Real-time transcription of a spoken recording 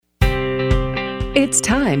It's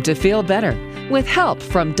time to feel better with help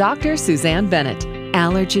from Dr. Suzanne Bennett.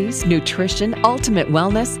 Allergies, nutrition, ultimate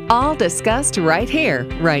wellness, all discussed right here,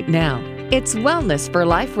 right now. It's Wellness for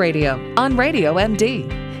Life Radio on Radio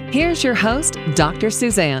MD. Here's your host, Dr.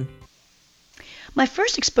 Suzanne. My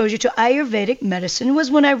first exposure to Ayurvedic medicine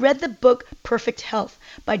was when I read the book Perfect Health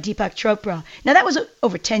by Deepak Chopra. Now that was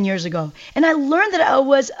over 10 years ago. And I learned that I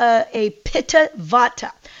was a Pitta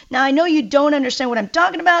Vata. Now I know you don't understand what I'm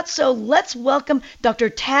talking about, so let's welcome Dr.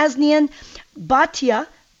 Tasneem Bhatia.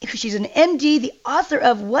 She's an MD, the author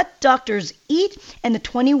of What Doctors Eat and the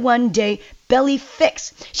 21-Day Belly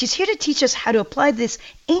Fix. She's here to teach us how to apply this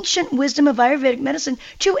ancient wisdom of Ayurvedic medicine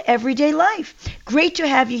to everyday life. Great to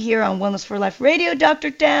have you here on Wellness for Life Radio,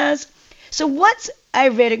 Dr. Taz. So what's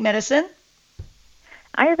Ayurvedic medicine?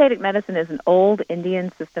 Ayurvedic medicine is an old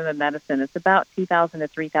Indian system of medicine. It's about 2,000 to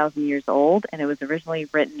 3,000 years old, and it was originally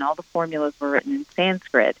written, all the formulas were written in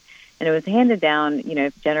Sanskrit. And it was handed down,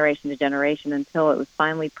 generation to generation until it was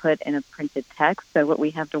finally put in a printed text. So what we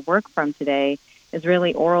have to work from today is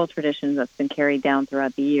really oral tradition that's been carried down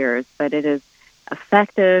throughout the years. But it is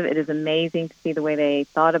effective. It is amazing to see the way they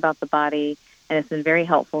thought about the body. And it's been very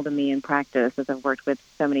helpful to me in practice as I've worked with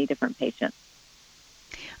so many different patients.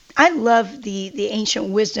 I love the ancient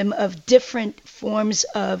wisdom of different forms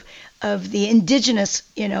of the indigenous,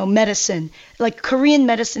 medicine. Like Korean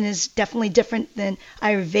medicine is definitely different than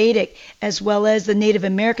Ayurvedic, as well as the Native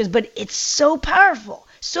Americans, but it's so powerful,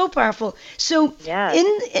 so powerful. So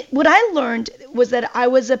yes. What I learned was that I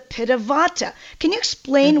was a Pitta Vata. Can you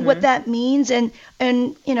explain what that means and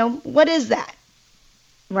what is that?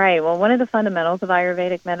 Right. Well, one of the fundamentals of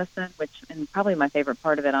Ayurvedic medicine, and probably my favorite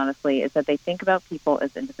part of it, honestly, is that they think about people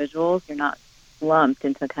as individuals. You're not lumped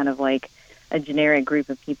into kind of like a generic group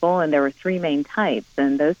of people. And there were three main types,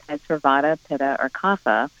 and those types were Vata, Pitta, or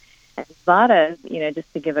Kapha. And Vatas,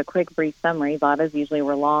 just to give a quick brief summary, Vatas usually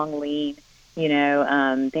were long, lean. They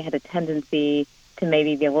had a tendency to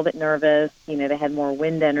maybe be a little bit nervous. They had more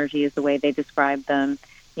wind energy is the way they described them.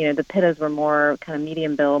 The Pittas were more kind of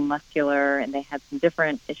medium build, muscular, and they had some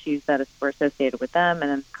different issues that were associated with them. And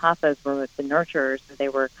then Kaphas were the nurturers. So they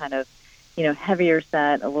were kind of, heavier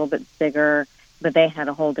set, a little bit bigger, but they had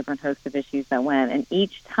a whole different host of issues that went. And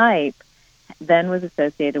each type then was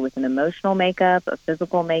associated with an emotional makeup, a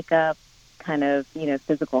physical makeup, kind of,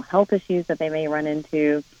 physical health issues that they may run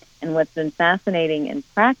into. And what's been fascinating in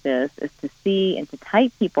practice is to see and to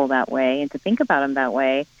type people that way and to think about them that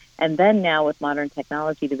way. And then now with modern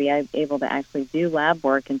technology to be able to actually do lab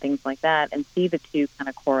work and things like that and see the two kind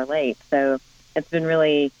of correlate. So it's been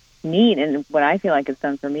really neat. And what I feel like it's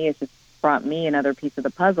done for me is just brought me another piece of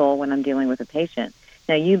the puzzle when I'm dealing with a patient.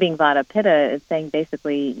 Now, you being Vata Pitta is saying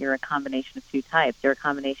basically you're a combination of two types. You're a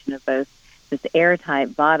combination of both this air type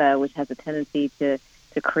Vata, which has a tendency to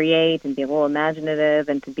create and be a little imaginative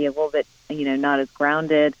and to be a little bit, not as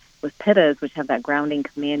grounded, with Pittas, which have that grounding,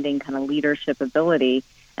 commanding kind of leadership ability.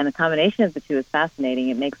 And the combination of the two is fascinating.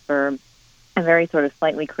 It makes for a very sort of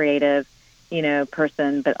slightly creative,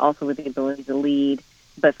 person, but also with the ability to lead.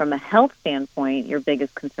 But from a health standpoint, your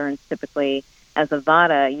biggest concerns typically as a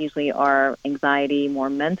Vata usually are anxiety, more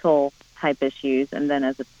mental type issues. And then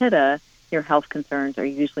as a Pitta, your health concerns are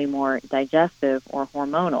usually more digestive or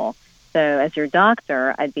hormonal. So as your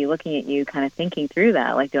doctor, I'd be looking at you kind of thinking through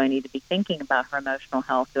that. Like, do I need to be thinking about her emotional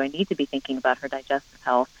health? Do I need to be thinking about her digestive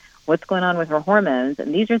health? What's going on with her hormones?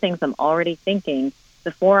 And these are things I'm already thinking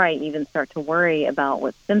before I even start to worry about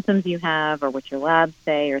what symptoms you have or what your labs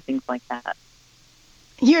say or things like that.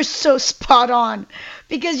 You're so spot on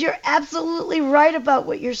because you're absolutely right about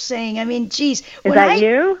what you're saying. I mean, geez. Is that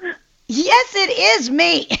you? Yes, it is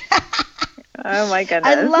me. Oh, my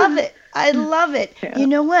goodness. I love it. Yeah. You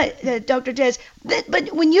know what, Dr. Tez,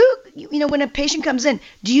 but when when a patient comes in,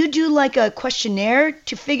 do you do like a questionnaire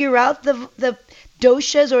to figure out the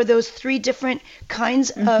doshas or those three different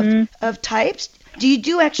kinds of types? Do you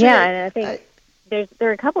do actually? Yeah, and I think there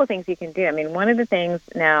are a couple of things you can do. I mean, one of the things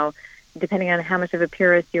now, depending on how much of a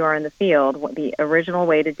purist you are in the field, what the original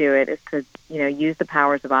way to do it is to, use the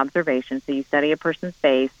powers of observation. So you study a person's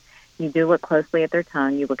face, you do look closely at their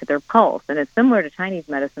tongue, you look at their pulse. And it's similar to Chinese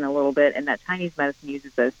medicine a little bit in that Chinese medicine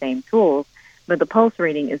uses those same tools, but the pulse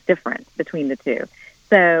reading is different between the two.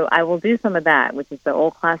 So I will do some of that, which is the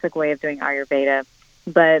old classic way of doing Ayurveda.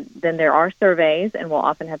 But then there are surveys, and we'll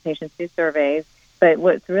often have patients do surveys. But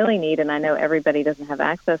what's really neat, and I know everybody doesn't have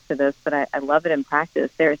access to this, but I love it in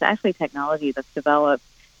practice, there's actually technology that's developed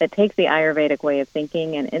that takes the Ayurvedic way of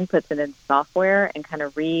thinking and inputs it into software and kind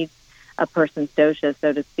of reads a person's dosha,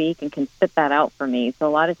 so to speak, and can spit that out for me. So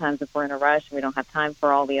a lot of times if we're in a rush and we don't have time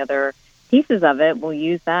for all the other pieces of it, we'll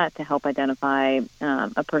use that to help identify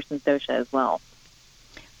a person's dosha as well.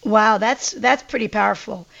 Wow, that's pretty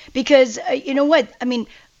powerful. Because you know what? I mean,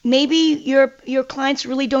 maybe your clients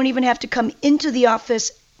really don't even have to come into the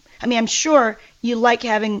office. I mean, I'm sure you like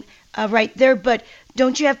having right there, but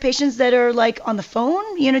don't you have patients that are like on the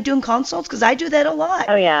phone, doing consults? Because I do that a lot.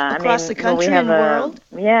 Oh yeah, across the country and world.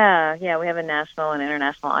 Yeah, we have a national and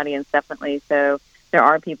international audience definitely. So there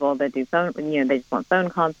are people that do phone, they just want phone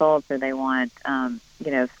consults, or they want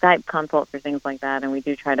Skype consults or things like that, and we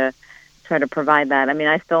do try to provide that. I mean,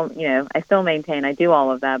 I still maintain, I do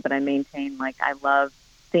all of that, but I maintain, like, I love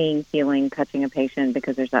seeing, feeling, touching a patient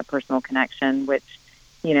because there's that personal connection, which,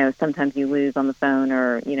 sometimes you lose on the phone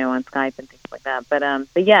or, on Skype and things like that.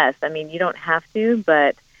 But yes, I mean, you don't have to,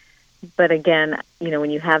 but again, when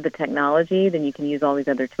you have the technology, then you can use all these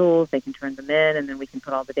other tools. They can turn them in, and then we can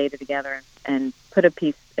put all the data together and put a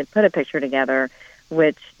picture together,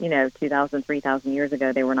 which, 2,000, 3,000 years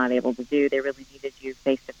ago, they were not able to do. They really needed you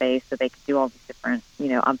face-to-face so they could do all these different,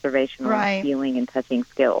 observational, feeling, and touching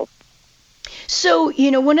skills. So,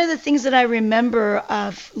 one of the things that I remember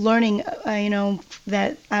of learning,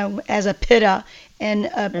 that as a Pitta and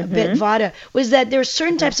a bit Vata, was that there are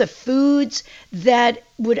certain types of foods that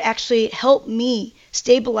would actually help me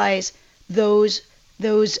stabilize those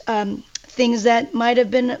things that might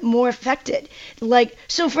have been more affected. Like,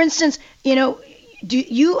 so for instance,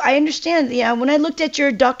 I understand, when I looked at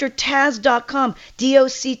your drtaz.com,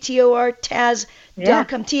 DOCTOR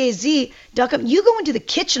Taz.com, TAZ.com, you go into the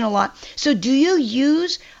kitchen a lot. So do you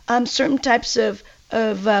use certain types of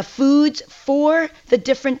foods for the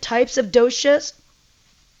different types of doshas?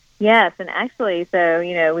 Yes, and actually,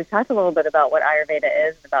 so, we've talked a little bit about what Ayurveda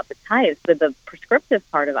is and about the types, but the prescriptive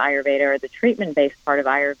part of Ayurveda, or the treatment-based part of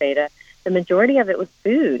Ayurveda, the majority of it was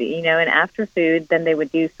food, and after food, then they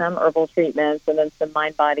would do some herbal treatments and then some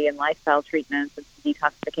mind, body, and lifestyle treatments and some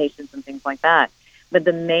detoxifications and things like that. But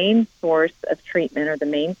the main source of treatment, or the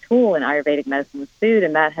main tool in Ayurvedic medicine, was food,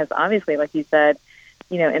 and that has obviously, like you said,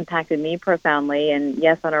 impacted me profoundly. And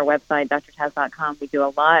yes, on our website, drtaz.com, we do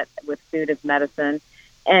a lot with food as medicine.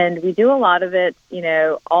 And we do a lot of it,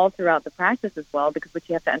 all throughout the practice as well, because what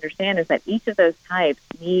you have to understand is that each of those types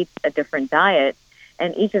needs a different diet.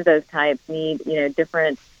 And each of those types need,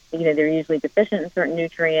 different, they're usually deficient in certain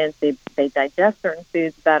nutrients. They digest certain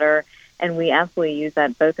foods better. And we absolutely use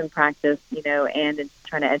that both in practice, and in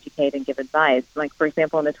trying to educate and give advice. Like, for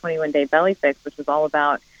example, in the 21-Day Belly Fix, which is all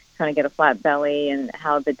about trying to get a flat belly and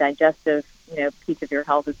how the digestive, piece of your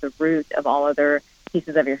health is the root of all other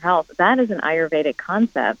pieces of your health. That is an Ayurvedic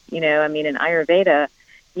concept. In Ayurveda,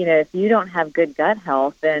 if you don't have good gut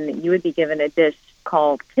health, then you would be given a dish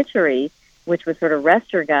called khichdi, which would sort of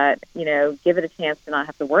rest your gut, give it a chance to not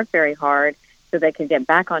have to work very hard so they can get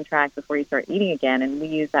back on track before you start eating again. And we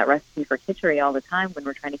use that recipe for khichdi all the time when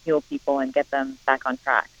we're trying to heal people and get them back on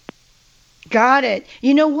track. Got it.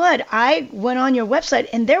 You know what? I went on your website,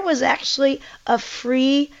 and there was actually a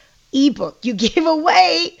free ebook you gave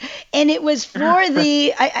away, and it was for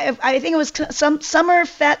the, I think it was some summer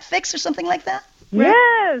fat fix or something like that.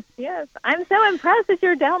 Right? Yes. I'm so impressed that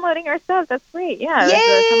you're downloading our stuff. That's sweet. Yeah, Yay!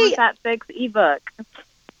 It's the Summer Fat Fix ebook.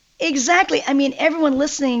 Exactly. I mean, everyone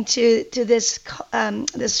listening to this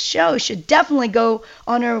show should definitely go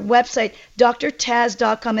on our website,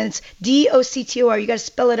 drtaz.com, and it's DOCTOR. You got to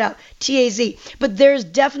spell it out, TAZ. But there's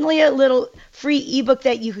definitely a little free ebook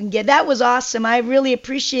that you can get. That was awesome. I really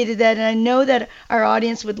appreciated that, and I know that our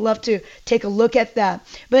audience would love to take a look at that.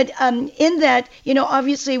 But in that,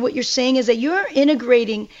 obviously what you're saying is that you're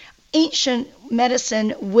integrating ancient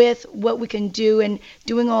medicine with what we can do and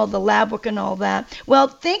doing all the lab work and all that. Well,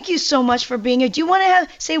 thank you so much for being here. Do you want to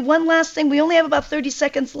say one last thing? We only have about 30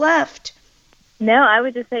 seconds left. No, I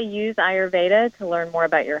would just say use Ayurveda to learn more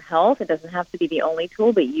about your health. It doesn't have to be the only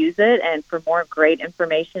tool, but use it. And for more great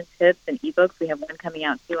information, tips, and ebooks, we have one coming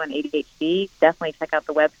out too on ADHD. Definitely check out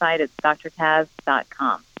the website. It's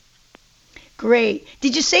drtaz.com. Great.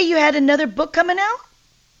 Did you say you had another book coming out?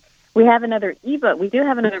 We have another ebook. We do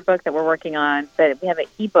have another book that we're working on, but we have an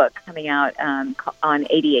ebook coming out on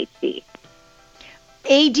ADHD.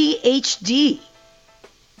 ADHD.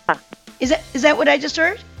 Is that what I just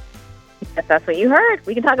heard? If that's what you heard,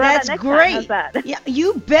 we can talk about that next great. time. How's that? Yeah,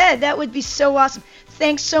 you bet. That would be so awesome.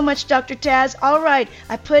 Thanks so much, Dr. Taz. All right,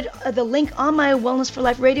 I put the link on my Wellness for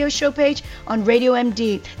Life radio show page on Radio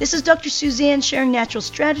MD. This is Dr. Suzanne sharing natural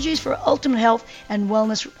strategies for ultimate health and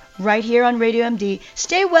wellness right here on Radio MD.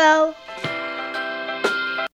 Stay well.